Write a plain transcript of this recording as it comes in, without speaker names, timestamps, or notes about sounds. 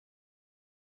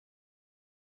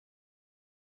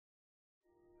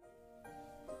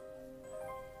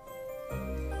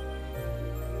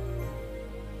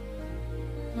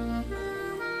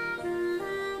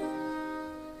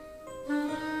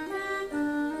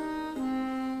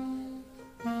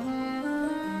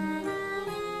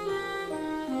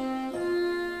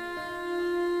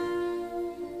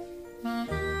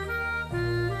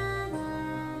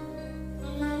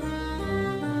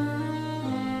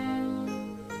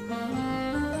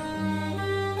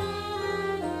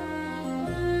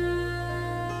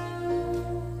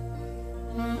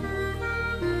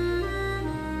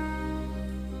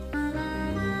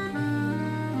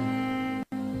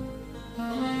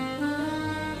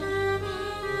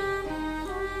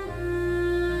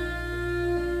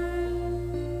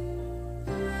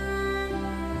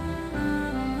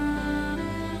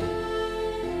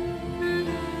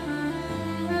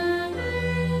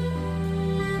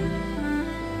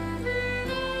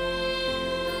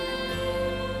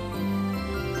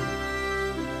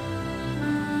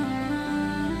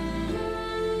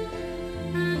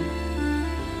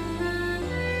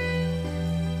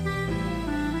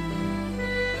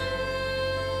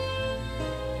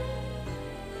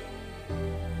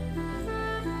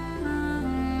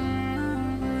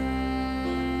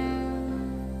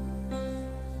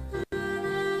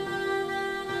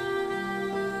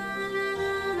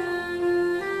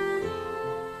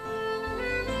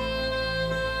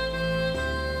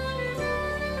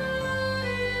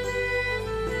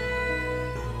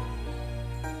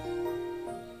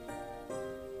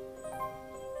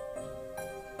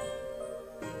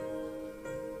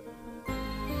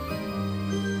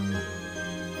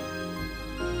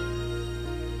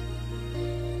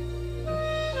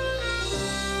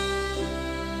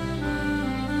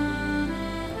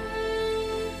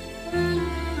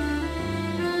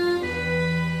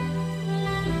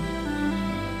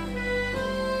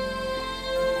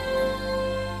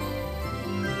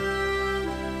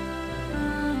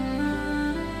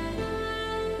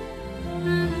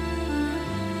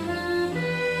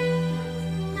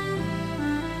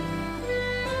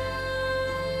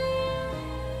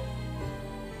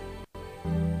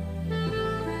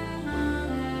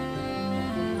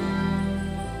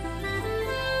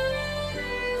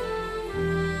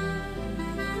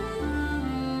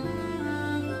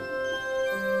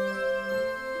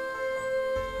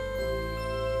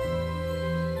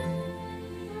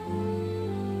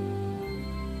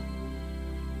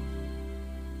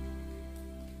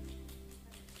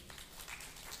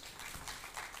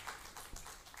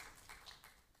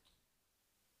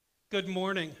Good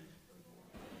morning.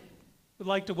 We'd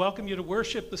like to welcome you to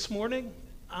worship this morning.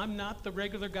 I'm not the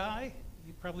regular guy.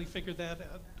 You probably figured that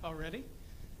out already.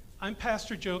 I'm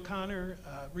Pastor Joe Connor,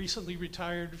 recently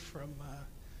retired from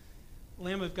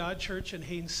Lamb of God Church in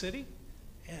Haines City,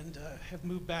 and have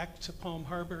moved back to Palm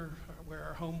Harbor, where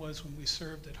our home was when we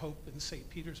served at Hope in St.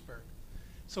 Petersburg.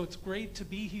 So it's great to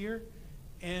be here,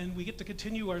 and we get to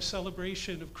continue our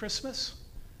celebration of Christmas.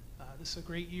 This is a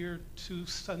great year, 2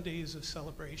 Sundays of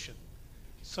celebration.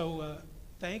 So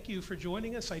thank you for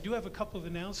joining us. I do have a couple of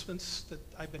announcements that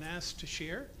I've been asked to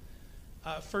share.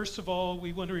 First of all,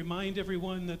 we want to remind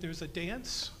everyone that there's a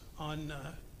dance on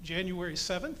January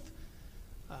 7th.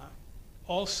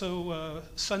 Also,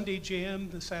 Sunday Jam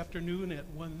this afternoon at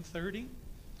 1:30.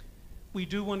 We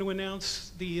do want to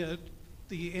announce the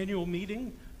annual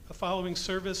meeting, a following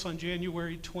service on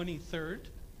January 23rd.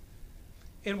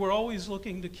 And we're always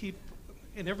looking to keep,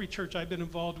 in every church I've been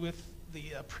involved with, the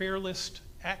prayer list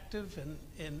active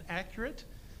and accurate.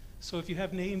 So if you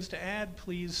have names to add,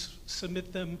 please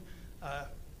submit them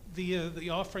via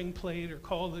the offering plate or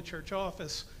call the church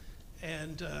office.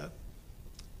 And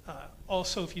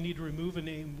also, if you need to remove a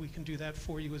name, we can do that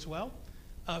for you as well.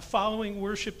 Following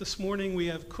worship this morning, we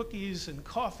have cookies and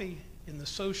coffee in the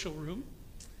social room.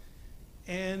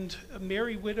 And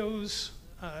Merry Widows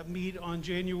meet on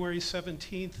January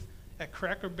 17th at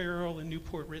Cracker Barrel in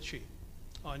Newport Richey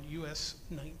on US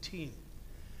 19.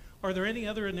 Are there any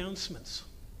other announcements?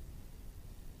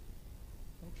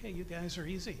 Okay, you guys are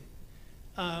easy.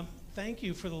 Thank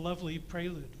you for the lovely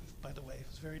prelude, by the way. It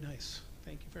was very nice.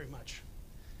 Thank you very much.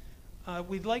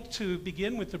 We'd like to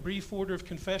begin with the brief order of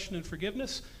confession and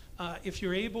forgiveness. If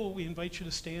you're able, we invite you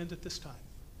to stand at this time.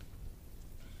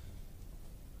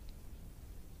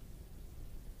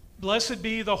 Blessed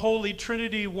be the Holy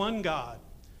Trinity, one God,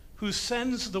 who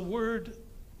sends the word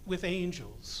with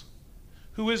angels,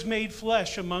 who is made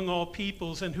flesh among all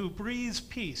peoples, and who breathes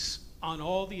peace on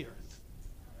all the earth.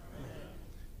 Amen.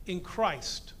 In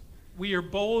Christ, we are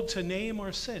bold to name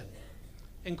our sin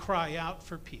and cry out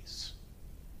for peace.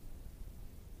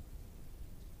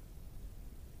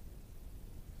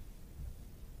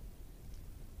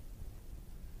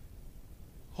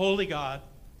 Holy God,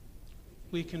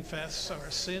 we confess our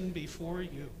sin before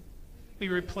you. We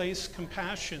replace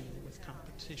compassion with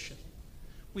competition.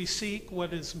 We seek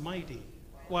what is mighty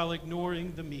while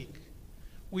ignoring the meek.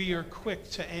 We are quick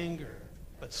to anger,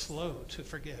 but slow to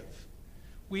forgive.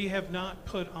 We have not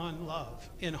put on love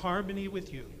in harmony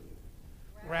with you.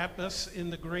 Wrap us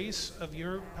in the grace of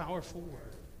your powerful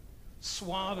word.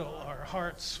 Swaddle our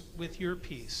hearts with your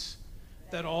peace,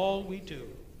 that all we do,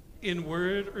 in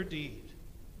word or deed,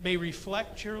 may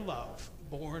reflect your love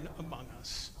born among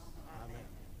us. Amen.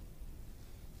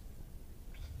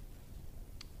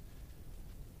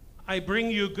 I bring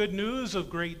you good news of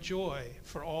great joy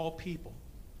for all people.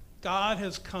 God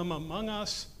has come among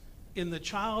us in the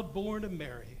child born of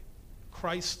Mary,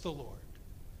 Christ the Lord.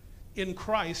 In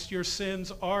Christ, your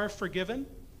sins are forgiven,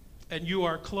 and you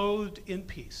are clothed in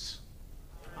peace.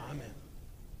 Amen.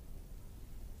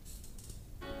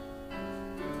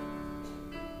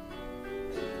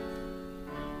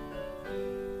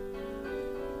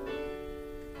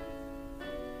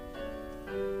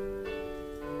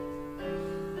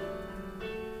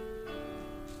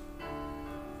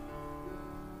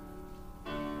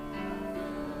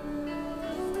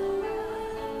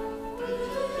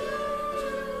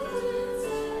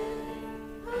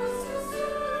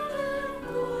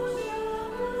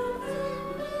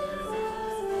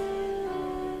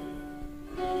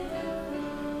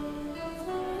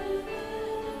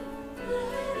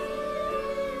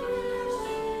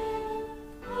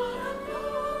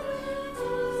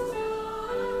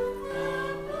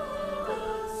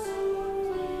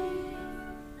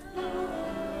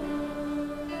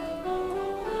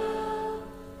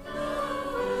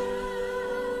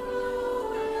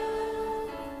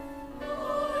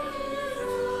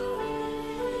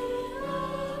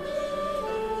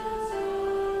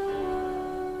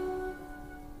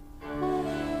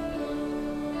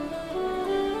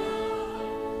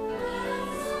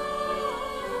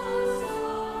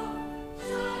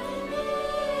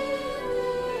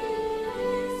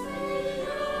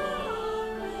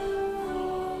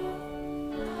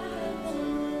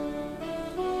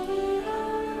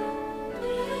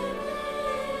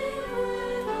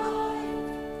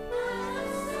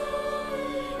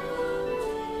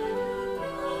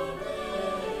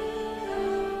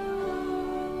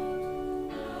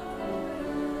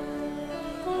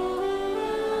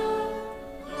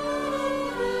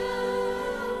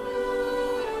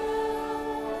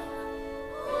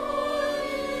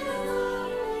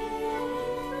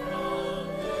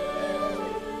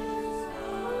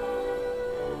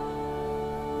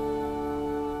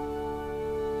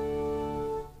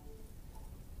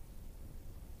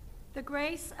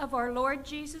 grace of our Lord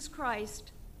Jesus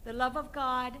Christ, the love of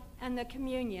God, and the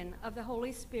communion of the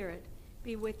Holy Spirit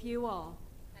be with you all.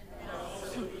 And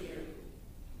also with you.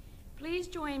 Please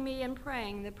join me in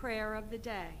praying the prayer of the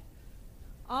day.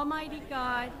 Almighty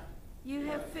God, you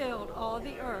have filled all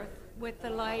the earth with the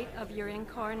light of your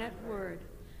incarnate word.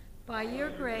 By your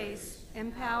grace,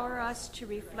 empower us to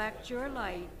reflect your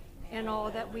light in all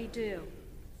that we do.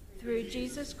 Through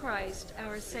Jesus Christ,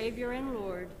 our Savior and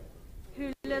Lord,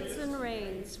 who lives and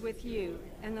reigns with you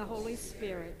and the Holy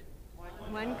Spirit,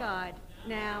 one God,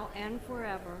 now and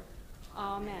forever.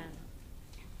 Amen.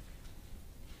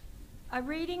 A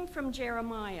reading from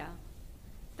Jeremiah.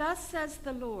 Thus says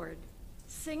the Lord,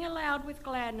 sing aloud with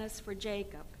gladness for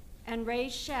Jacob, and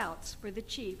raise shouts for the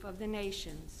chief of the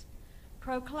nations.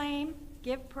 Proclaim,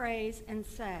 give praise, and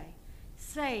say,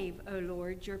 save, O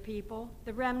Lord, your people,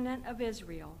 the remnant of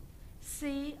Israel.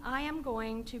 See, I am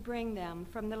going to bring them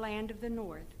from the land of the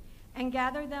north, and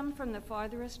gather them from the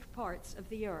farthest parts of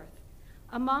the earth,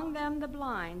 among them the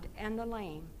blind and the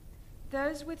lame,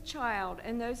 those with child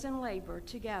and those in labor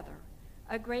together.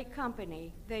 A great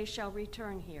company they shall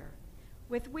return here.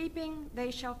 With weeping they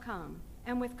shall come,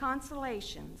 and with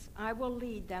consolations I will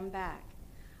lead them back.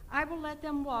 I will let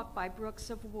them walk by brooks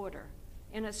of water,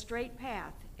 in a straight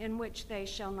path in which they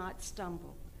shall not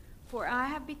stumble. For I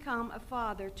have become a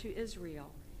father to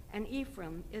Israel, and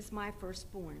Ephraim is my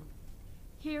firstborn.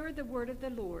 Hear the word of the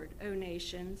Lord, O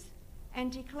nations,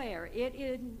 and declare it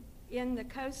in the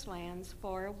coastlands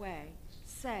far away.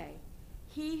 Say,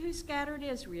 he who scattered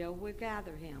Israel will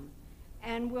gather him,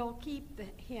 and will keep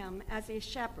him as a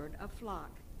shepherd of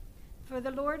flock. For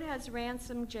the Lord has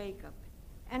ransomed Jacob,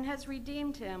 and has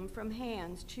redeemed him from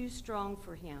hands too strong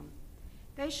for him.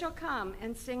 They shall come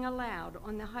and sing aloud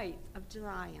on the height of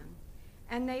Zion,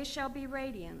 and they shall be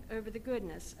radiant over the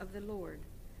goodness of the Lord,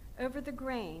 over the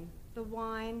grain, the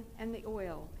wine, and the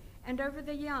oil, and over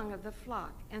the young of the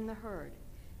flock and the herd.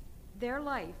 Their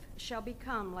life shall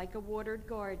become like a watered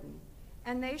garden,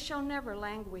 and they shall never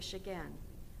languish again.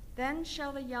 Then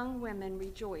shall the young women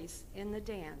rejoice in the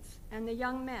dance, and the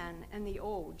young men and the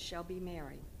old shall be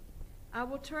merry. I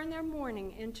will turn their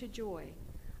mourning into joy.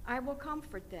 I will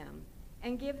comfort them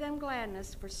and give them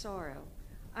gladness for sorrow.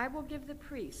 I will give the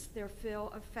priests their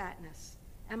fill of fatness,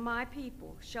 and my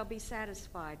people shall be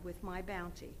satisfied with my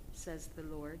bounty, says the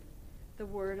Lord. The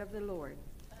word of the Lord.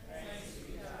 Thanks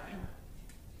be to God.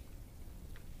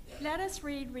 Let us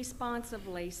read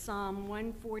responsively Psalm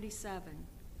 147.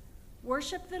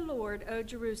 Worship the Lord, O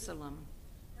Jerusalem.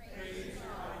 Praise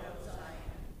God, O Zion.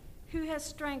 Who has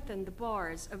strengthened the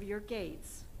bars of your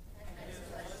gates. And has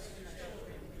blessed your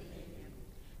children within you.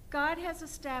 God has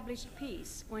established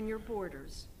peace on your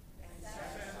borders. And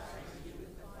satisfies you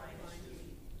with the finest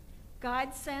meat.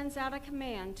 God sends out a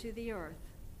command to the earth.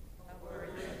 A word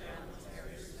that mounts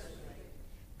every swiftly.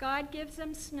 God gives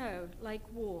them snow like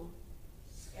wool.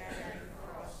 Scattering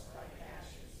frost like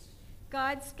ashes.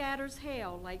 God scatters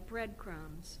hail like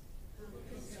breadcrumbs. Who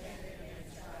can stand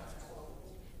against God's cold?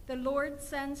 The Lord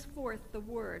sends forth the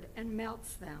word and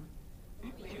melts them.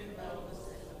 The wind blows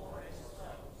and the waters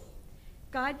flow.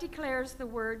 God declares the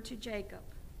word to Jacob.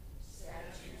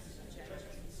 Statutes and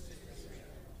judgments to Israel.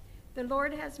 The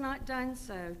Lord has not done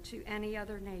so to any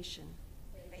other nation.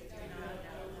 They do not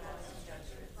know God's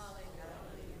judgments.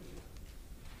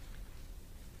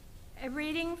 A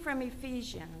reading from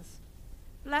Ephesians.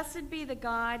 Blessed be the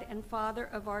God and Father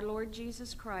of our Lord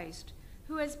Jesus Christ,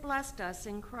 who has blessed us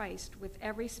in Christ with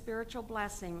every spiritual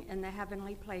blessing in the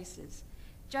heavenly places,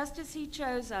 just as he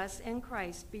chose us in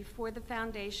Christ before the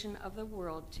foundation of the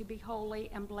world to be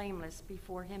holy and blameless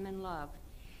before him in love.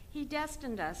 He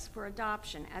destined us for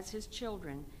adoption as his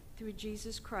children through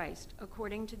Jesus Christ,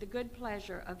 according to the good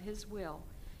pleasure of his will,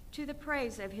 to the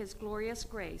praise of his glorious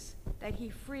grace that he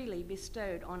freely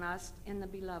bestowed on us in the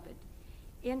Beloved.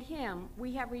 In him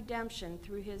we have redemption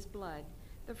through his blood,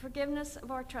 the forgiveness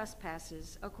of our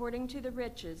trespasses, according to the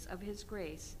riches of his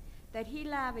grace, that he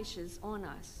lavishes on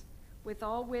us. With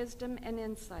all wisdom and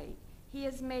insight, he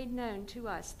has made known to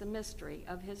us the mystery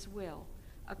of his will,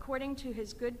 according to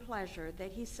his good pleasure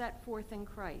that he set forth in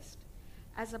Christ,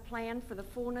 as a plan for the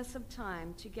fullness of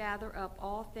time to gather up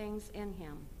all things in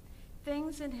him,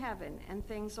 things in heaven and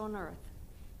things on earth.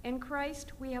 In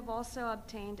Christ we have also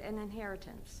obtained an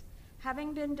inheritance,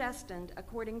 having been destined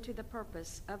according to the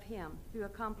purpose of him who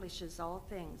accomplishes all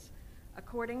things,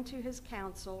 according to his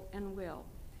counsel and will,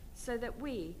 so that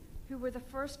we, who were the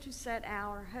first to set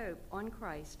our hope on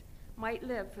Christ, might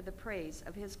live for the praise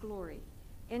of his glory.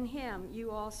 In him you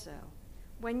also,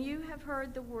 when you have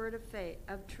heard the word of faith,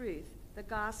 of truth, the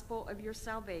gospel of your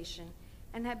salvation,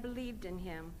 and have believed in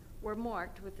him, were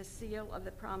marked with the seal of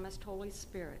the promised Holy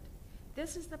Spirit.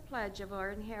 This is the pledge of our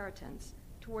inheritance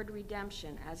toward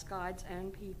redemption as God's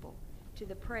own people, to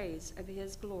the praise of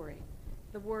his glory.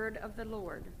 The word of the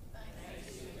Lord.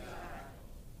 Thanks be to God.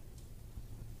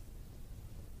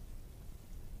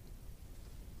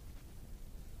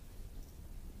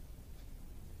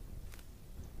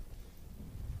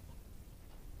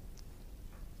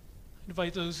 I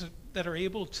invite those that are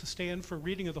able to stand for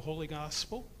reading of the Holy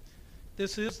Gospel.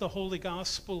 This is the Holy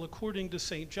Gospel according to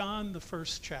St. John, the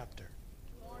first chapter.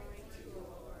 Glory to you,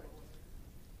 Lord.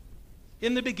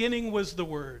 In the beginning was the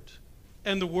Word,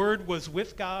 and the Word was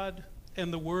with God,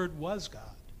 and the Word was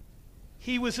God.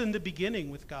 He was in the beginning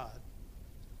with God.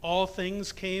 All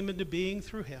things came into being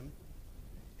through him,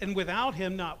 and without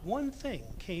him not one thing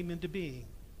came into being.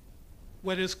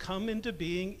 What has come into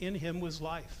being in him was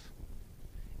life,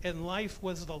 and life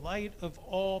was the light of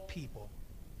all people.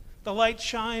 The light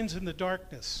shines in the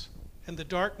darkness, and the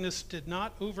darkness did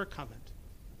not overcome it.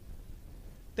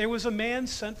 There was a man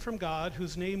sent from God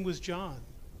whose name was John.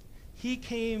 He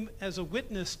came as a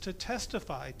witness to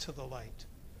testify to the light,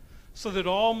 so that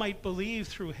all might believe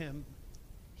through him.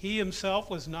 He himself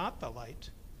was not the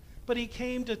light, but he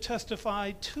came to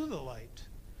testify to the light,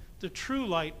 the true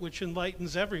light which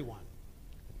enlightens everyone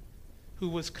who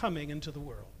was coming into the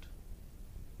world.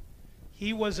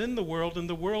 He was in the world, and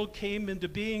the world came into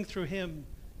being through him,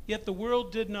 yet the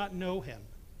world did not know him.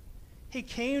 He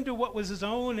came to what was his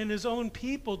own, and his own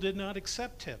people did not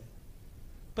accept him.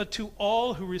 But to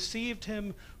all who received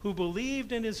him, who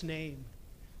believed in his name,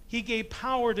 he gave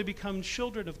power to become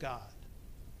children of God,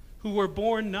 who were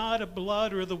born not of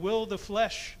blood or the will of the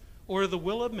flesh or the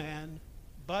will of man,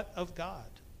 but of God.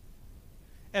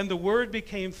 And the Word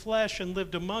became flesh and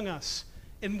lived among us,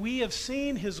 and we have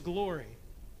seen his glory,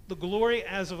 the glory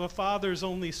as of a Father's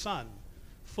only Son,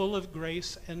 full of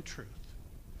grace and truth.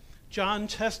 John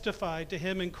testified to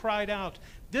him and cried out,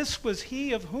 "This was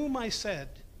he of whom I said,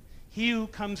 'He who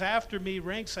comes after me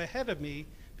ranks ahead of me,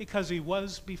 because he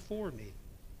was before me.'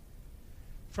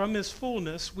 From his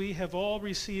fullness we have all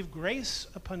received grace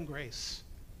upon grace.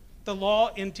 The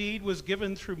law indeed was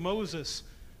given through Moses.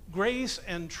 Grace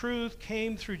and truth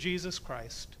came through Jesus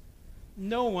Christ.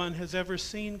 No one has ever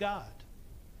seen God.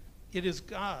 It is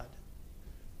God,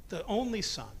 the only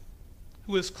Son,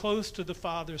 who is close to the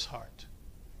Father's heart,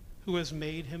 who has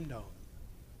made him known."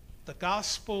 The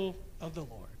gospel of the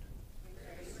Lord.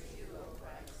 Praise to you, O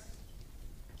Christ.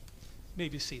 You may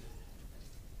be seated.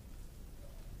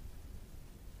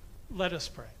 Let us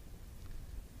pray.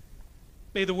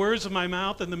 May the words of my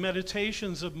mouth and the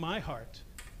meditations of my heart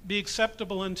be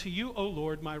acceptable unto you, O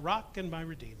Lord, my rock and my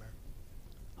redeemer.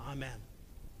 Amen.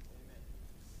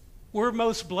 We're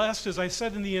most blessed, as I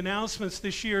said in the announcements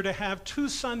this year, to have 2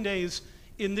 Sundays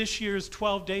in this year's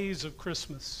 12 days of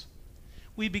Christmas.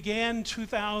 We began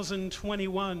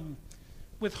 2021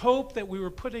 with hope that we were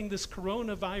putting this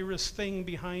coronavirus thing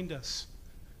behind us,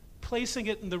 placing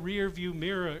it in the rear view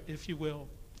mirror, if you will.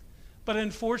 But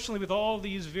unfortunately, with all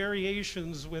these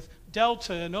variations, with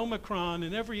Delta and Omicron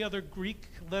and every other Greek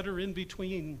letter in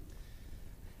between,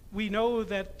 we know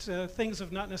that things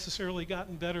have not necessarily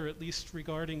gotten better, at least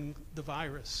regarding the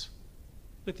virus,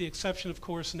 with the exception, of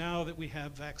course, now that we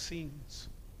have vaccines.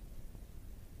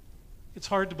 It's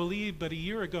hard to believe, but a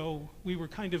year ago, we were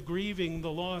kind of grieving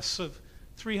the loss of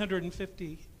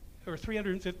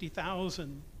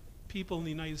 350,000 people in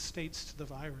the United States to the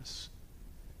virus.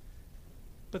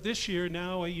 But this year,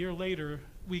 now a year later,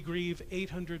 we grieve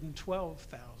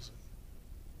 812,000.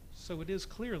 So it is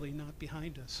clearly not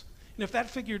behind us. And if that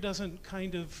figure doesn't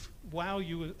kind of wow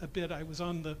you a bit, I was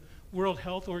on the World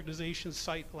Health Organization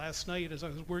site last night as I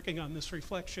was working on this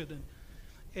reflection,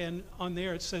 and on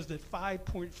there it says that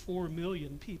 5.4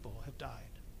 million people have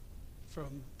died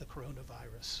from the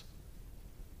coronavirus.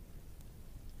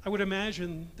 I would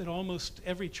imagine that almost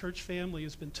every church family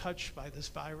has been touched by this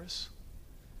virus,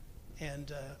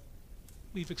 and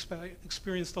we've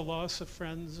experienced the loss of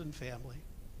friends and family.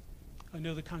 I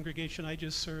know the congregation I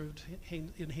just served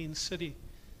in Haines City,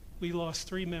 we lost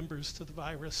 3 members to the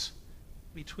virus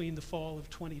between the fall of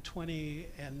 2020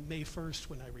 and May 1st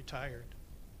when I retired.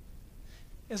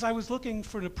 As I was looking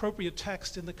for an appropriate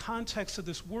text in the context of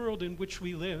this world in which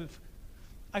we live,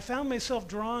 I found myself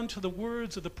drawn to the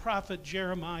words of the prophet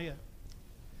Jeremiah.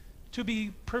 To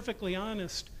be perfectly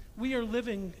honest, we've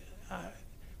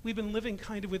been living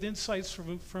kind of with insights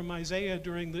from Isaiah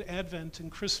during the Advent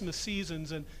and Christmas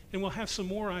seasons, and we'll have some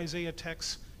more Isaiah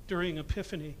texts during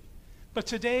Epiphany. But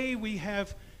today we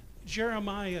have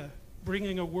Jeremiah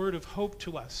bringing a word of hope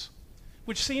to us,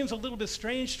 which seems a little bit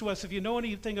strange to us if you know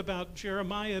anything about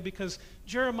Jeremiah, because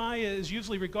Jeremiah is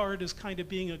usually regarded as kind of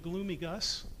being a gloomy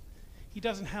Gus. He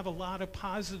doesn't have a lot of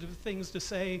positive things to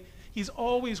say. He's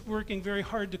always working very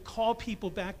hard to call people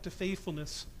back to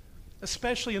faithfulness,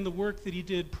 especially in the work that he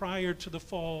did prior to the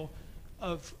fall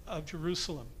of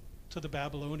Jerusalem to the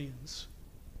Babylonians.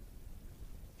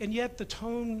 And yet the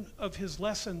tone of his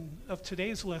lesson, of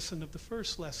today's lesson, of the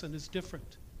first lesson, is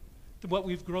different than what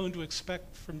we've grown to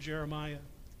expect from Jeremiah.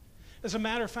 As a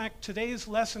matter of fact, today's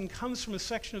lesson comes from a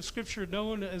section of Scripture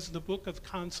known as the Book of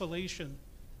Consolation.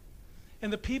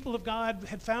 And the people of God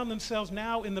had found themselves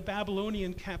now in the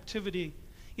Babylonian captivity,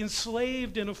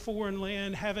 enslaved in a foreign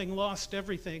land, having lost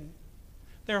everything.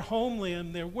 Their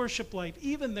homeland, their worship life,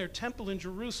 even their temple in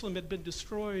Jerusalem had been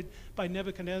destroyed by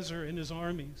Nebuchadnezzar and his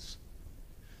armies.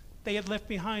 They had left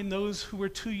behind those who were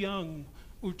too young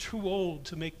or too old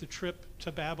to make the trip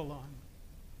to Babylon.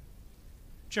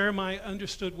 Jeremiah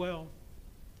understood well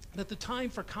that the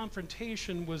time for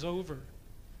confrontation was over,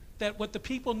 that what the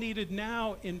people needed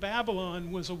now in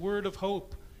Babylon was a word of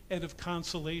hope and of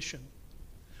consolation.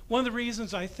 One of the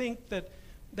reasons I think that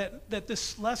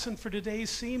this lesson for today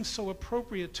seems so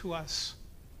appropriate to us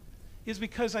is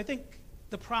because I think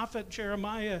the prophet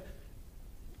Jeremiah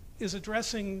is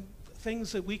addressing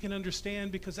things that we can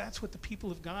understand, because that's what the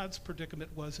people of God's predicament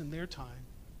was in their time.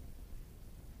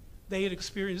 They had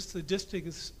experienced the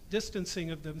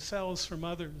distancing of themselves from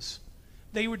others.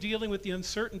 They were dealing with the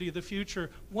uncertainty of the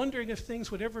future, wondering if things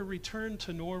would ever return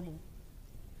to normal.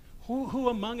 Who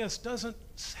among us doesn't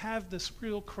have this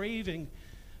real craving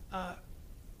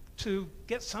to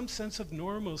get some sense of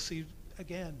normalcy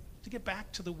again, to get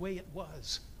back to the way it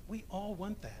was? We all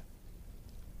want that.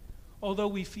 Although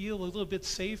we feel a little bit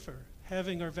safer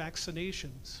having our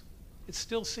vaccinations, it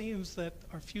still seems that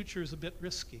our future is a bit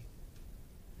risky.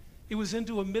 It was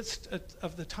into a midst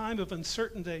of the time of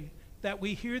uncertainty that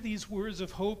we hear these words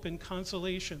of hope and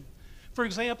consolation. For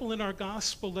example, in our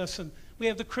gospel lesson, we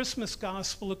have the Christmas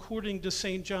gospel according to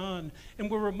St. John,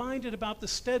 and we're reminded about the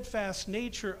steadfast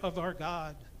nature of our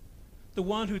God, the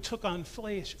one who took on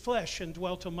flesh and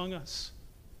dwelt among us,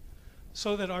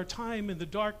 so that our time in the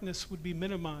darkness would be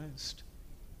minimized.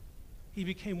 He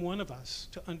became one of us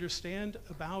to understand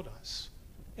about us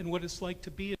and what it's like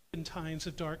to be in times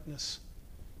of darkness,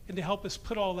 and to help us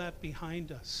put all that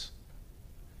behind us.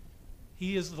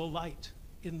 He is the light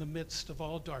in the midst of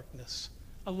all darkness,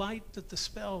 a light that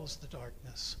dispels the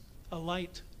darkness, a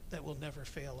light that will never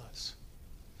fail us.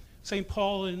 St.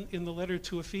 Paul in the letter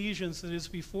to Ephesians that is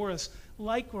before us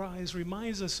likewise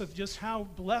reminds us of just how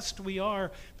blessed we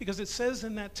are, because it says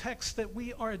in that text that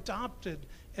we are adopted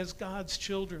as God's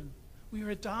children. We are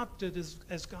adopted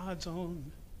as God's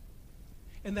own.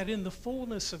 And that in the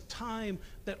fullness of time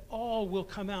that all will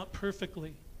come out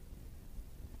perfectly.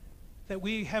 That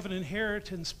we have an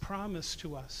inheritance promised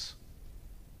to us.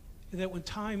 And that when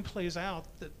time plays out,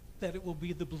 that it will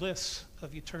be the bliss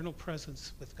of eternal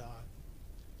presence with God.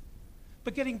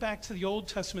 But getting back to the Old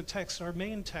Testament text, our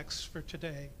main text for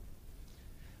today,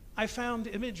 I found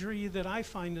imagery that I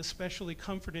find especially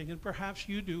comforting, and perhaps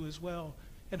you do as well,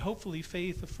 and hopefully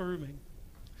faith-affirming.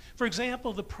 For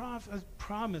example, the prophet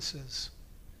promises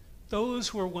those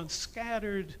who are once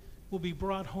scattered will be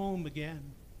brought home again,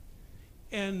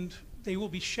 and they will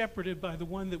be shepherded by the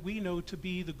one that we know to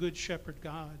be the Good Shepherd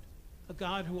God, a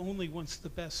God who only wants the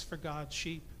best for God's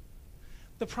sheep.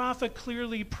 The prophet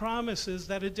clearly promises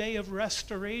that a day of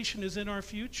restoration is in our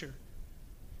future,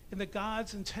 and that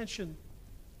God's intention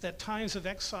that times of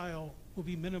exile will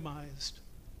be minimized.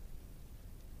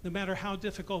 No matter how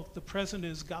difficult the present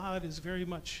is, God is very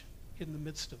much in the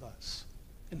midst of us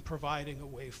and providing a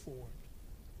way forward.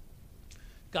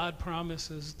 God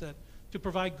promises that to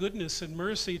provide goodness and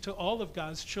mercy to all of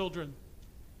God's children,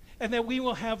 and that we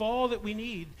will have all that we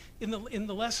need. In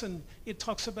the lesson, it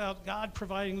talks about God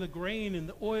providing the grain and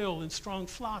the oil and strong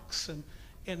flocks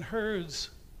and herds.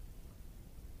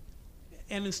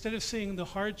 And instead of seeing the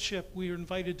hardship, we are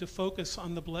invited to focus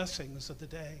on the blessings of the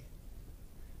day.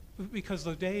 Because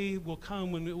the day will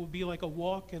come when it will be like a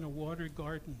walk in a watered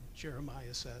garden,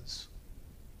 Jeremiah says.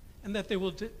 And that there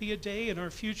will be a day in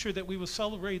our future that we will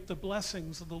celebrate the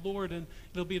blessings of the Lord, and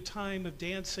it'll be a time of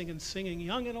dancing and singing,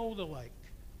 young and old alike.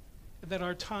 And that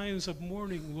our times of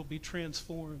mourning will be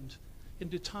transformed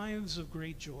into times of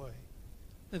great joy.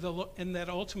 And that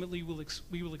ultimately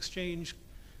we will exchange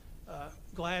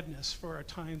gladness for our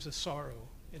times of sorrow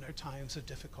and our times of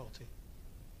difficulty.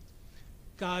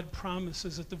 God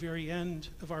promises at the very end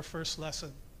of our first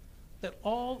lesson that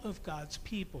all of God's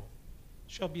people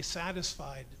shall be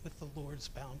satisfied with the Lord's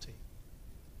bounty.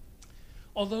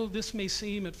 Although this may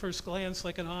seem at first glance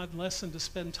like an odd lesson to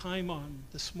spend time on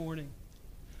this morning,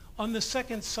 on the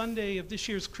second Sunday of this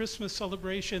year's Christmas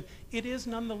celebration, it is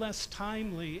nonetheless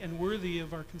timely and worthy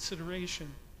of our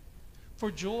consideration. For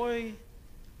joy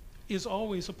is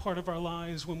always a part of our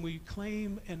lives when we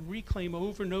claim and reclaim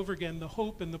over and over again the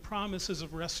hope and the promises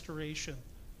of restoration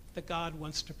that God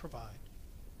wants to provide.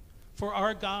 For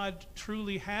our God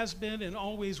truly has been and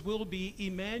always will be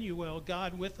Emmanuel,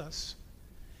 God with us.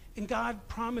 And God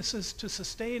promises to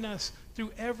sustain us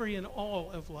through every and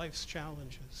all of life's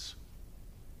challenges.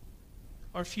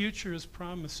 Our future is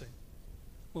promising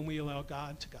when we allow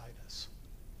God to guide us.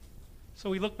 So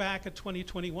we look back at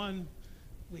 2021,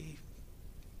 we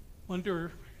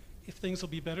wonder if things will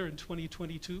be better in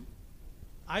 2022.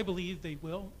 I believe they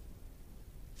will,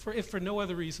 if for no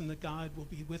other reason that God will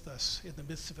be with us in the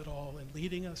midst of it all and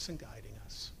leading us and guiding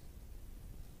us.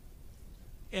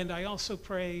 And I also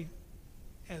pray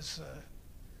as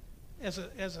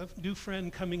a new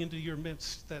friend coming into your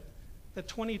midst that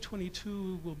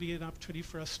 2022 will be an opportunity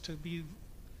for us to be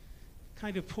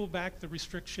kind of pull back the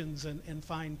restrictions and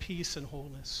find peace and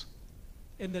wholeness,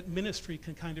 and that ministry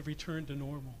can kind of return to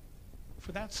normal.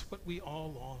 For that's what we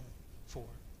all long for.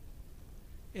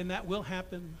 And that will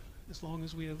happen as long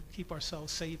as we keep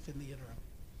ourselves safe in the interim.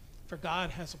 For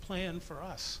God has a plan for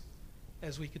us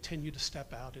as we continue to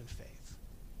step out in faith.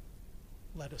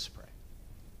 Let us pray.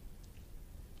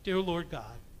 Dear Lord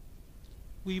God,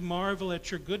 we marvel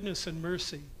at your goodness and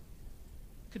mercy.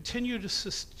 Continue to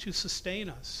sustain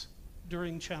us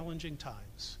during challenging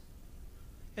times.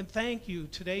 And thank you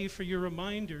today for your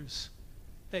reminders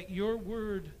that your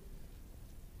word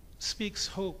speaks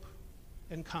hope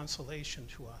and consolation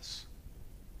to us,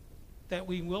 that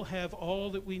we will have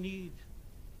all that we need,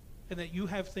 and that you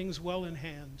have things well in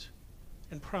hand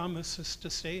and promise us to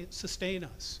sustain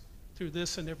us through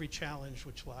this and every challenge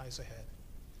which lies ahead.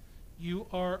 You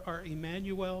are our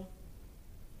Emmanuel,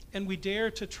 and we dare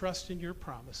to trust in your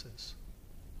promises.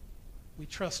 We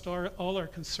trust all our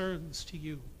concerns to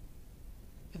you.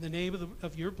 In the name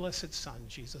of your blessed Son,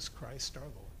 Jesus Christ our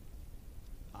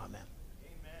Lord. Amen.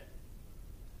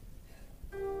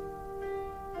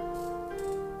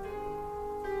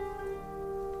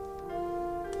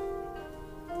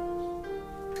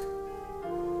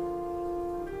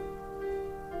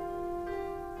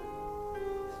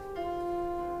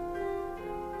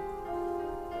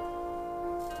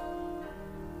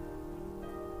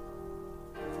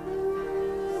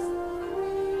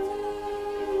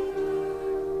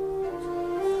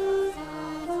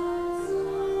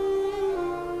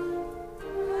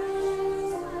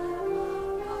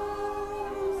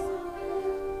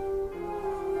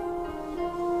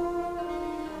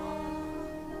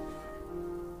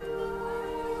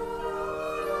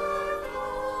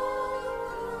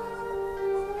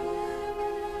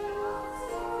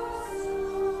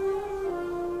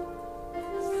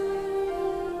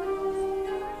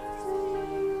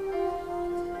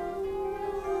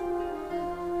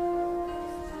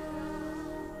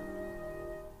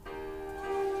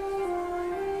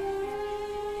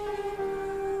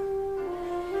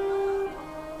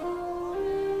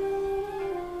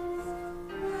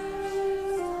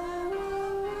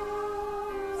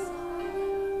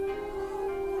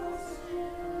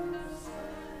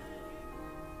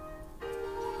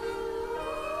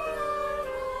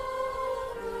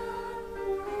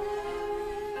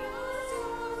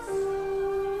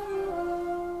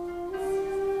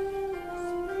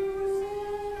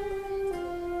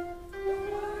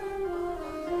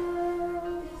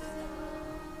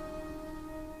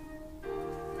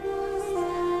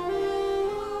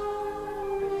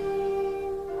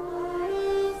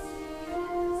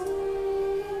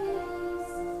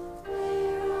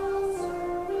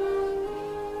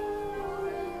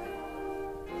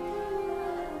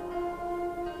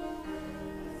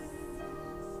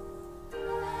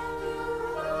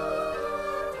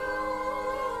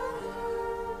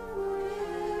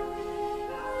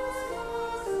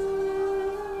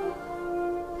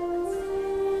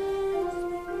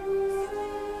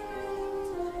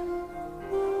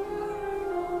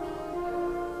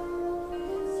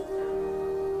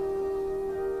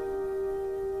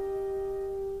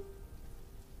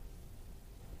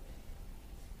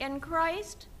 In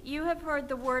Christ, you have heard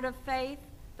the word of faith,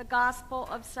 the gospel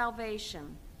of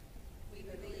salvation. We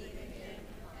believe in him,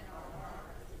 and our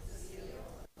heart is the seal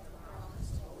of the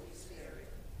promised Holy Spirit.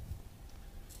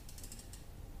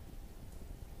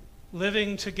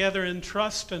 Living together in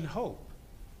trust and hope,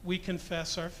 we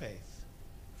confess our faith.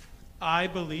 I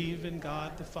believe in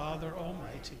God the Father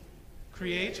Almighty,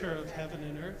 creator of heaven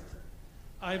and earth.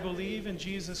 I believe in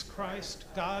Jesus Christ,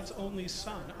 God's only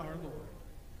Son, our Lord.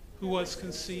 who was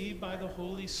conceived by the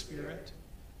Holy Spirit,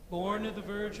 born of the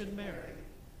Virgin Mary,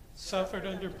 suffered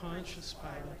under Pontius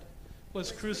Pilate,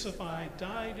 was crucified,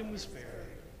 died, and was buried.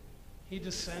 He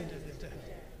descended into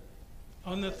hell.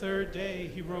 On the third day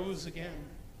he rose again.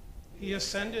 He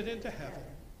ascended into heaven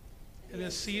and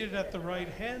is seated at the right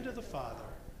hand of the Father,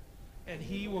 and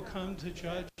he will come to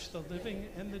judge the living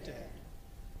and the dead.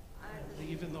 I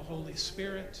believe in the Holy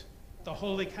Spirit, the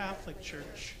Holy Catholic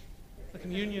Church, the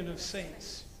communion of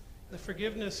saints, the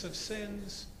forgiveness of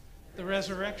sins, the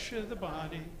resurrection of the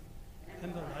body,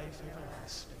 and the life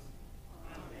everlasting.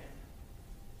 Amen.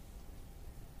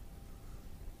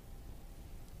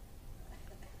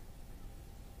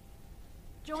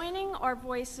 Joining our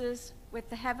voices with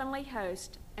the heavenly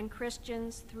host and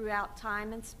Christians throughout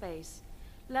time and space,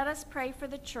 let us pray for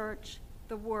the church,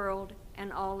 the world,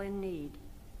 and all in need.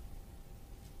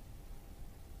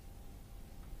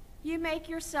 You make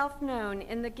yourself known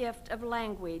in the gift of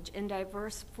language in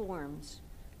diverse forms.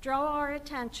 Draw our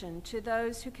attention to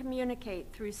those who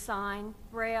communicate through sign,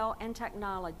 braille, and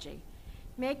technology.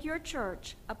 Make your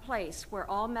church a place where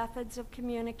all methods of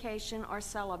communication are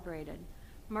celebrated.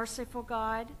 Merciful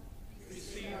God,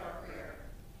 Receive our prayer.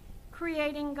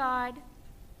 creating God,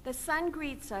 the sun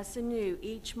greets us anew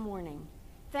each morning.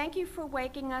 Thank you for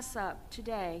waking us up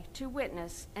today to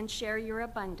witness and share your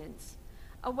abundance.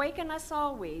 Awaken us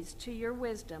always to your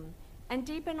wisdom and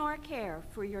deepen our care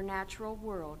for your natural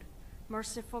world.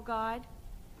 Merciful God,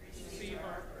 Receive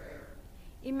our prayer.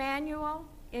 Emmanuel,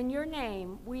 in your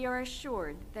name we are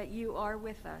assured that you are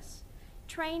with us.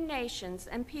 Train nations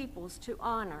and peoples to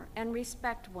honor and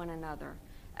respect one another,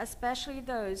 especially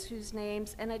those whose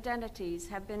names and identities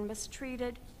have been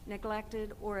mistreated,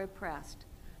 neglected, or oppressed.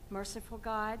 Merciful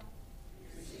God,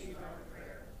 Receive our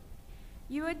prayer.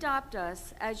 you adopt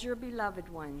us as your beloved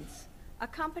ones.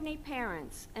 Accompany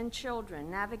parents and children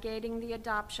navigating the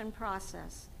adoption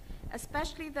process,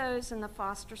 especially those in the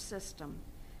foster system.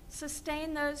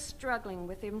 Sustain those struggling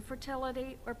with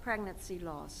infertility or pregnancy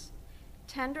loss.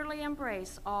 Tenderly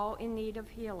embrace all in need of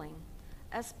healing,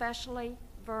 especially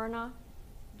Verna,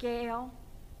 Gail,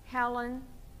 Helen,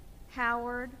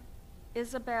 Howard,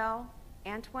 Isabel,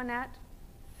 Antoinette,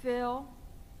 Phil,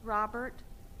 Robert,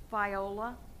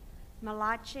 Viola,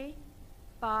 Malachi,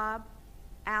 Bob,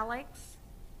 Alex,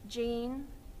 Jean,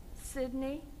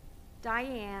 Sydney,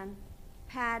 Diane,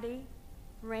 Patty,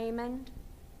 Raymond,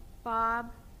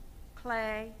 Bob,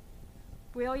 Clay,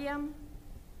 William,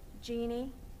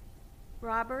 Jeannie,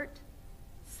 Robert,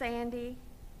 Sandy,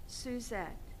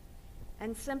 Suzette,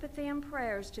 and sympathy and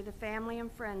prayers to the family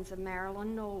and friends of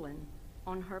Marilyn Nolan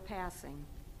on her passing.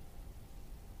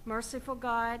 Merciful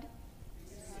God,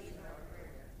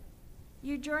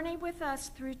 you journey with us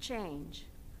through change.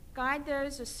 Guide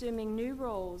those assuming new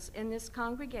roles in this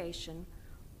congregation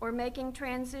or making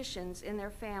transitions in their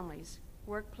families,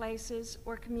 workplaces,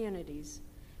 or communities.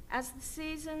 As the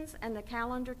seasons and the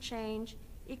calendar change,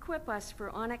 equip us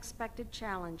for unexpected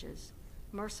challenges.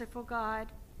 Merciful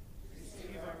God,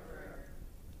 Receive our prayer.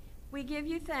 we give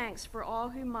you thanks for all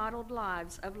who modeled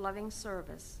lives of loving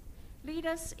service. Lead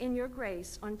us in your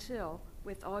grace until,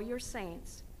 with all your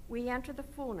saints, we enter the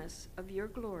fullness of your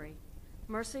glory.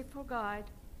 Merciful God,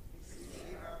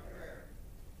 Receive our prayer.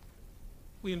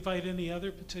 We invite any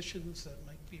other petitions that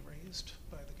might be raised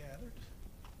by the gathered.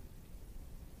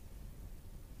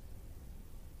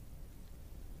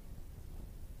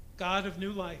 God of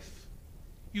new life,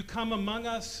 you come among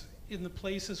us in the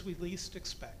places we least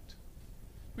expect.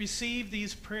 Receive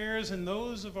these prayers and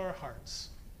those of our hearts.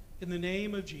 In the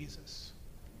name of Jesus.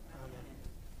 Amen.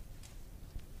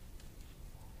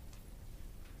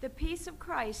 the peace of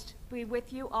Christ be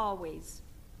with you always.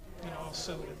 And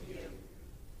also with you.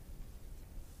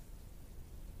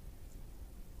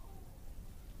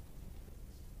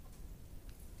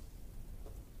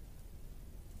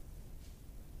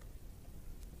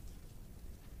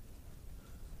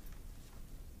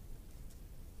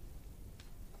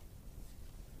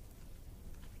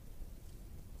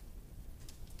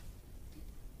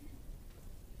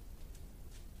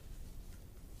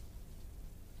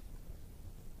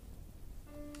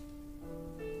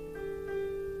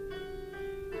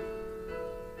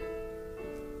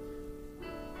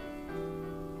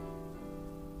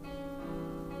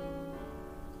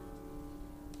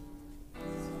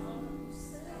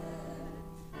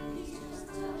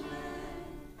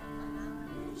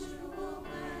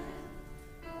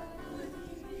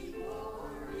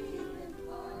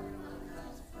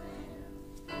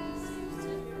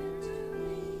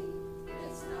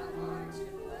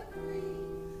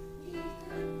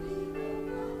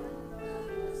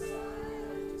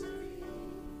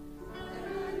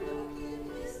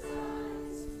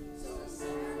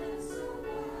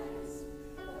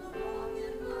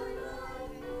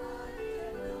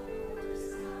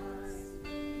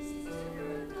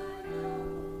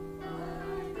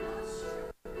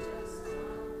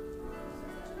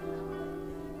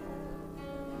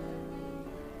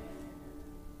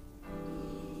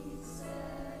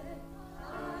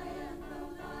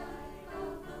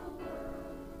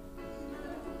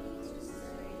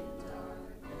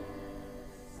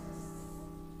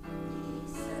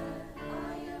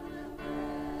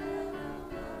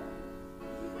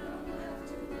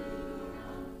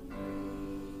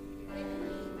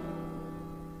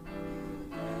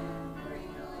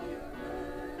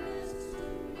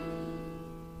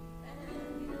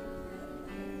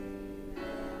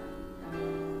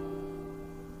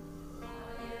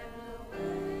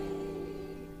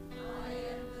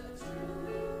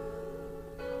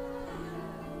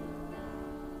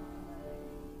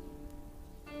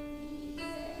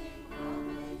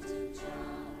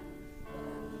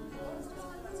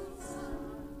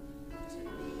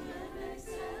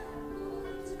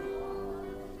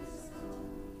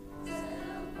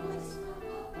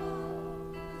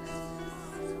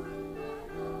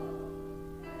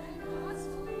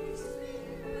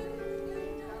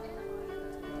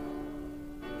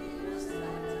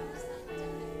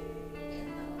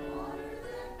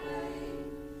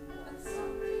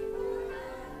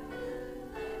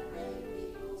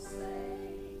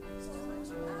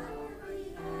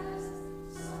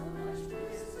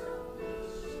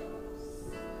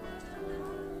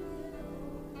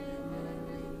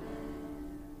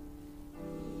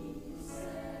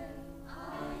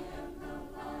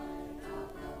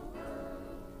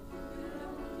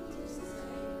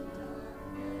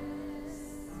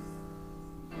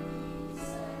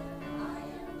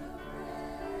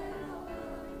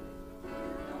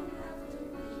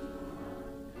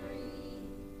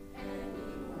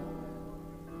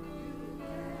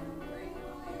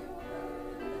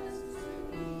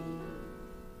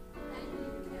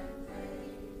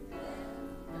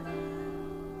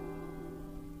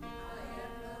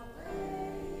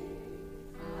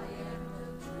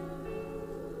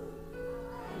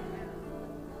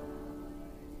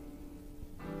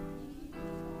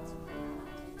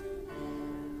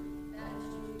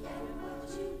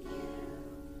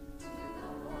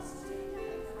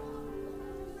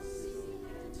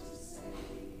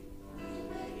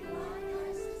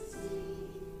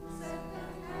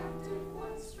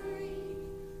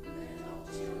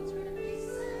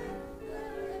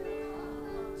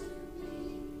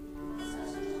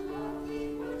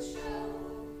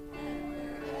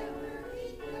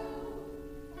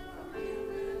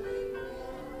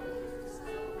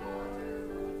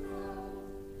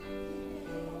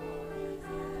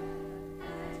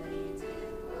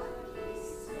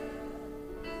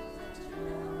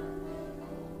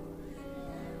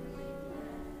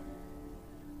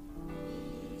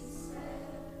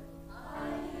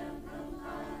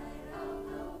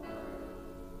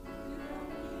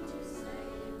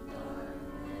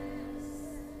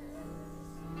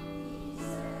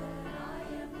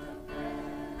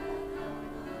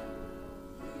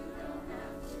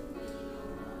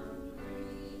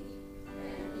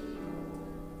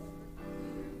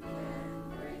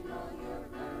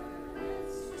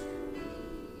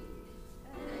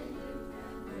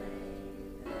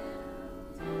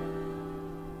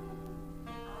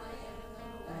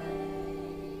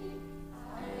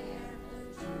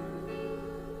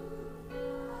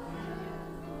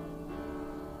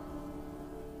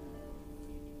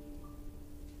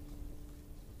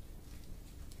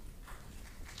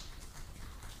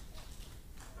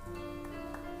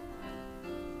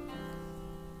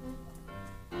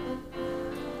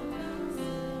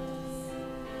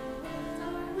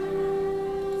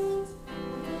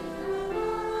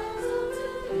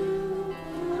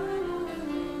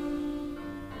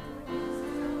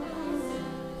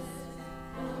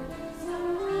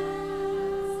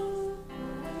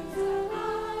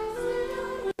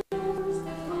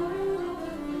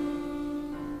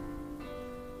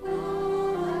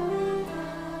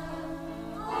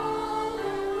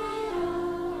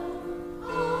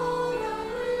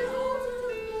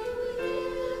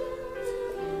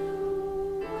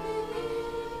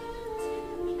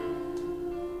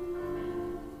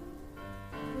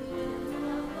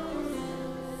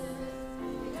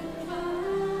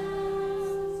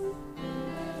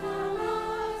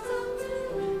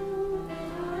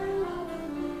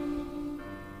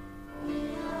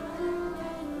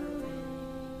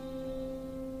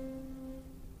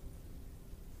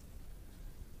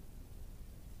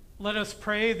 Let us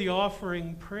pray the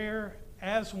offering prayer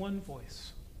as one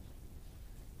voice.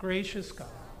 Gracious God,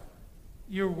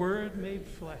 your word made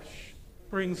flesh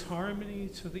brings harmony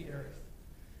to the earth.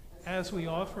 As we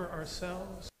offer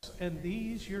ourselves and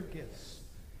these your gifts,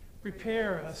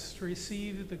 prepare us to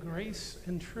receive the grace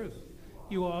and truth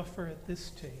you offer at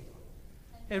this table,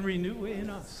 and renew in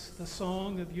us the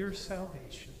song of your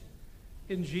salvation.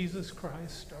 In Jesus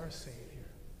Christ, our Savior.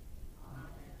 Amen.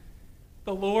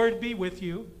 The Lord be with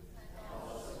you. And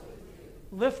also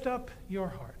with you. Lift up your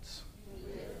hearts. We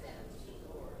lift them to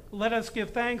the Lord. Let us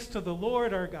give thanks to the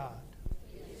Lord our God.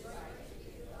 It is right to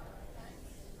give God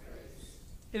thanks and praise.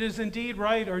 It is indeed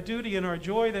right, our duty and our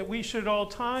joy, that we should at all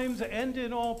times and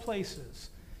in all places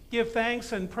give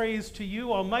thanks and praise to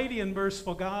you, Almighty and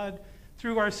merciful God,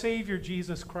 through our Savior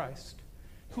Jesus Christ,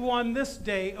 who on this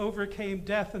day overcame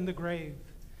death and the grave,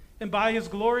 and by his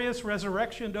glorious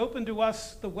resurrection opened to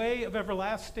us the way of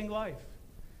everlasting life.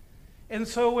 And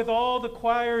so with all the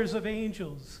choirs of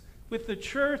angels, with the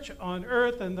church on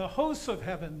earth and the hosts of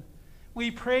heaven,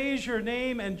 we praise your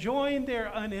name and join their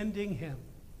unending hymn.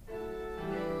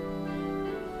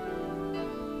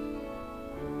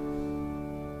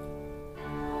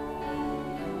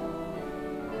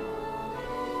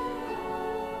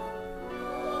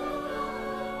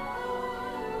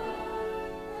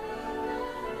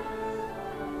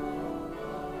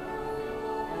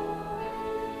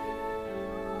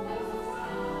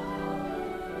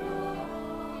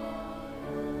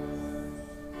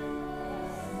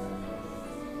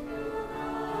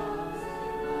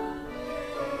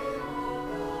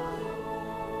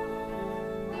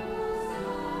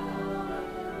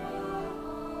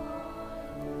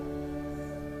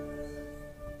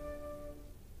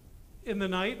 In the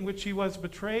night in which he was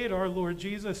betrayed, our Lord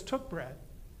Jesus took bread.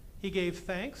 He gave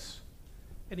thanks,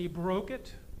 and he broke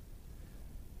it,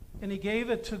 and he gave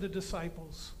it to the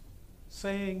disciples,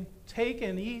 saying, "Take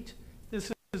and eat. This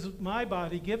is my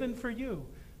body given for you.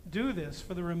 Do this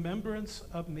for the remembrance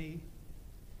of me."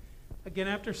 Again,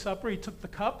 after supper, he took the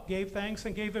cup, gave thanks,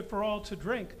 and gave it for all to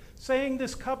drink, saying,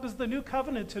 "This cup is the new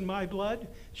covenant in my blood,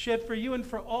 shed for you and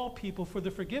for all people for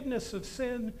the forgiveness of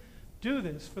sin. Do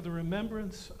this for the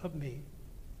remembrance of me."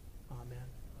 Amen.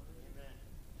 Amen.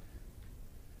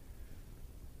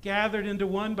 Gathered into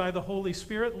one by the Holy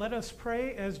Spirit, let us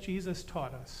pray as Jesus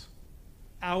taught us.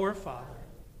 Our Father,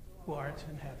 who art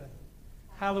in heaven,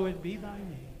 hallowed be thy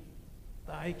name.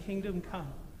 Thy kingdom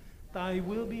come, thy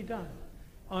will be done,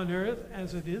 on earth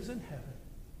as it is in heaven.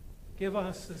 Give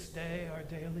us this day our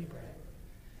daily bread,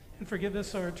 and forgive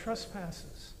us our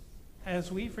trespasses,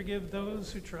 as we forgive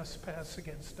those who trespass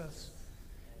against us.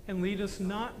 And lead us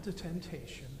not into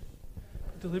temptation,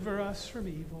 but deliver us from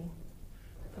evil.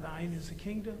 For thine is the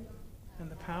kingdom,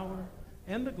 and the power,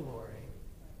 and the glory,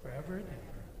 forever and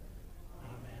ever.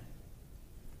 Amen.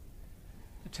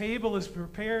 The table is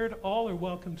prepared. All are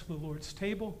welcome to the Lord's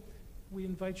table. We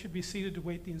invite you to be seated to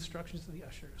wait the instructions of the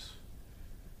ushers.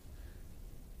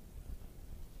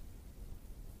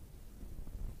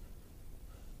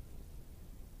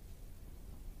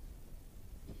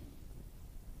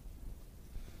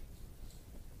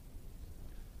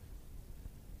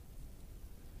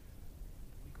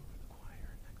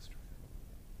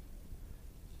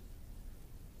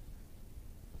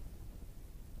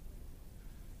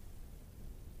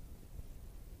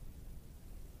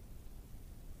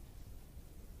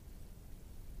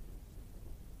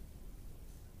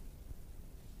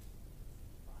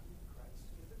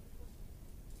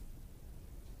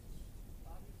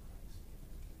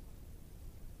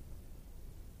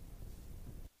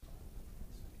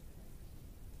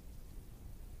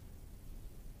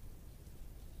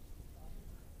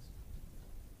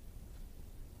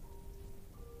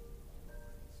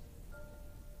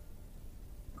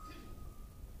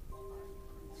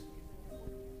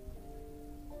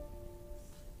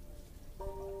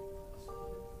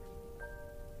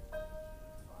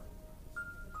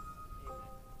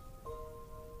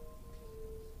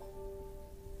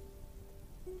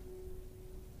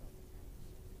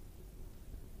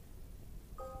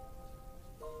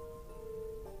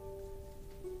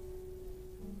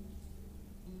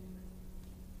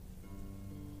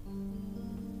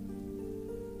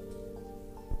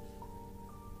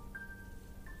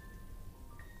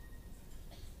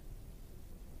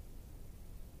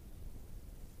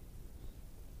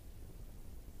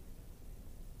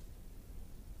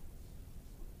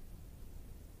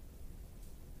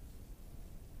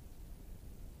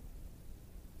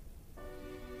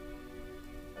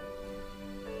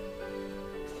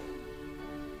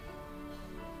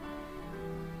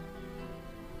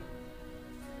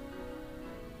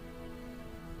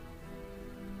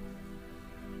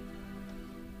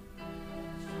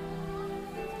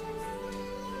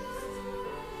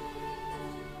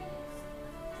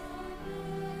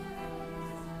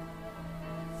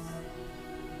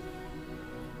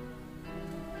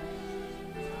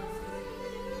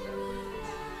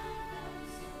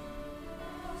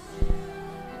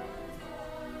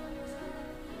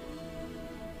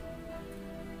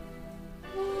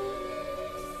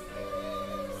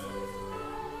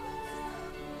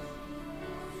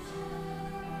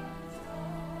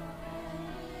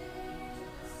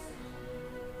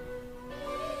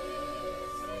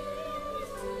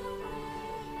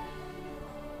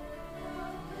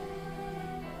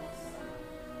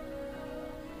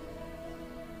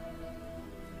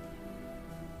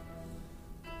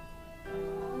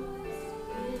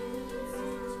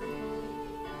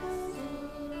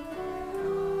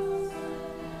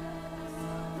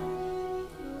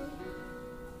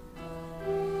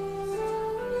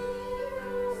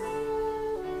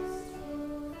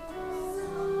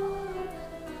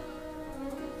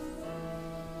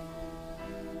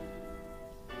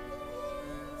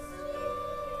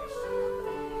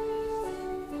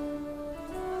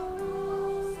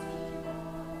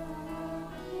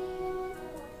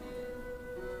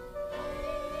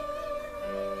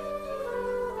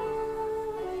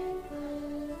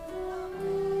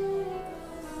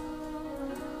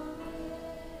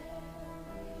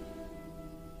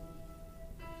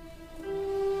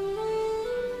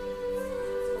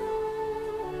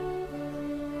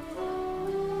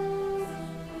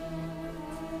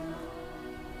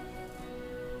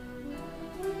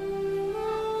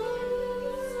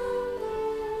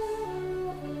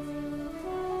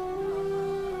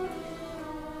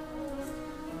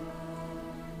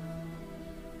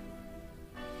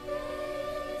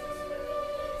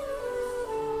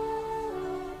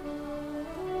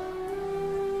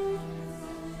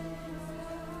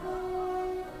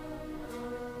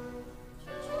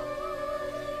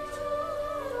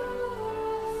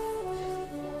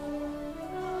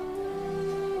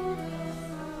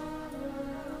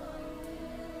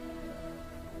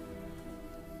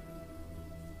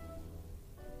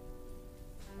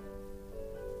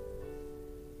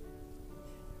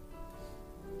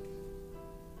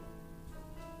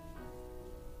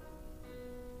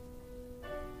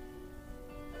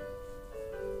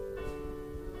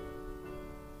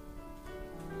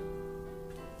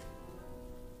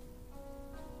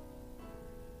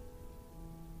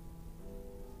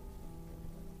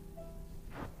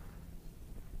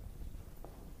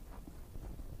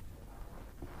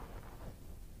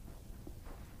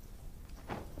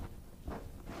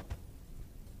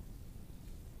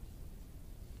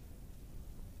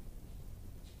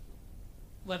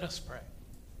 Let us pray.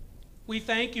 We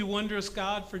thank you, wondrous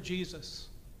God, for Jesus,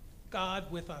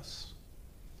 God with us.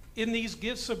 In these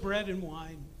gifts of bread and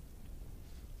wine,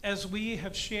 as we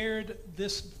have shared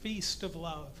this feast of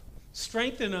love,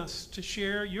 strengthen us to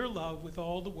share your love with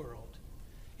all the world.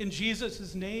 In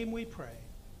Jesus' name we pray.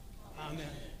 Amen.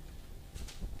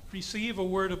 Receive a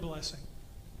word of blessing.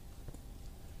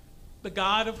 The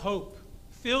God of hope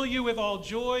fill you with all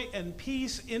joy and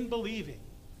peace in believing,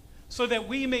 so that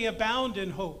we may abound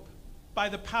in hope by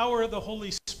the power of the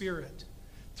Holy Spirit,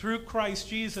 through Christ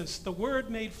Jesus, the Word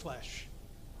made flesh.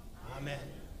 Amen.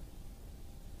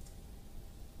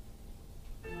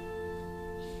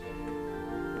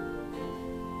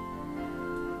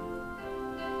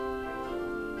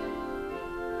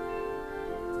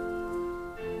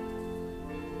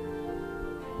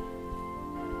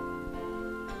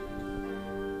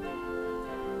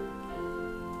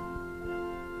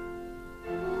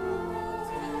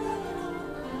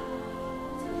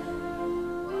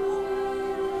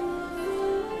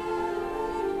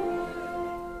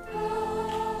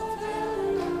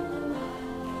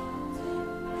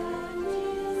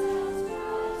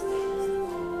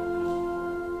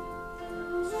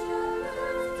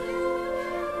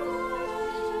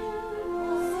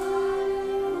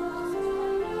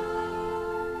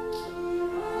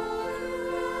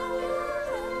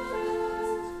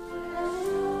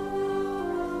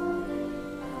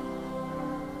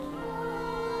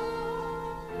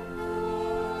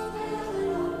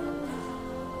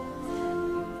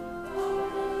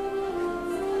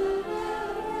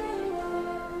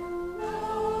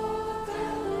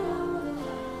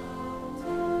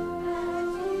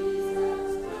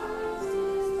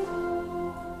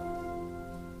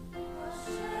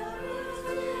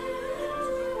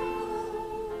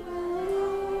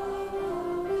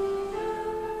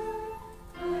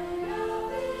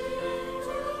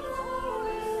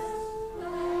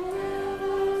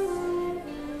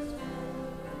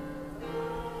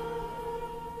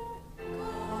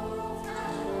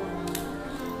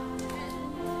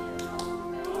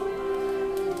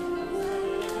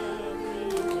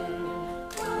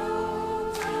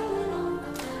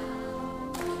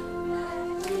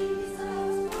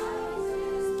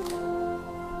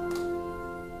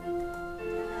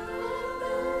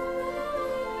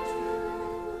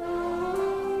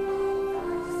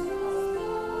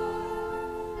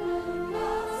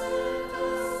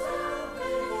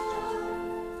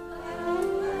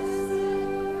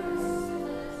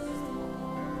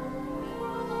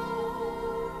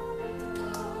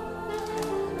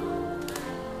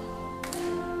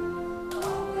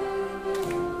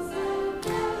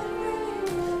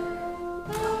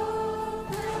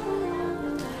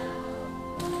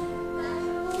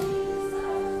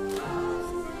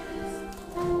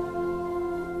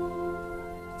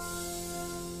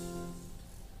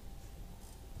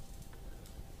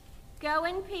 Go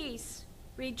in peace.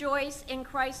 Rejoice in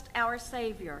Christ our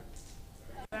Savior.